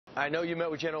I know you met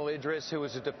with General Idris, who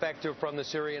is a defector from the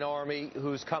Syrian army,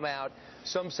 who's come out.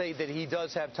 Some say that he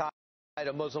does have ties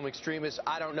to Muslim extremists.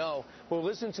 I don't know. Well,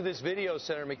 listen to this video,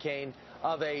 Senator McCain,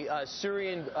 of a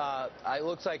Syrian, it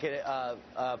looks like a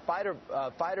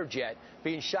fighter jet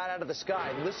being shot out of the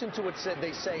sky. Listen to what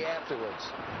they say afterwards.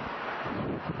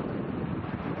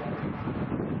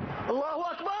 Allahu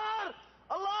Akbar!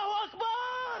 Allahu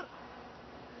Akbar!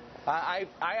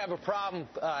 I have a problem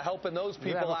helping those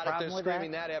people out if they're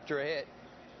screaming that after a hit.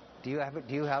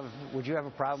 Would you have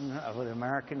a problem with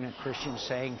American and Christians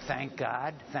saying "Thank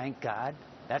God, thank God"?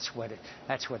 That's what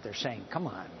they're saying. Come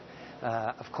on.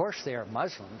 Of course they are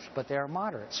Muslims, but they are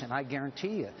moderates, and I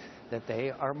guarantee you that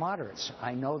they are moderates.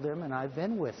 I know them, and I've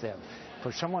been with them.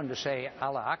 For someone to say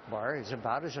Allah Akbar is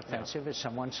about as offensive as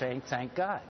someone saying "Thank God."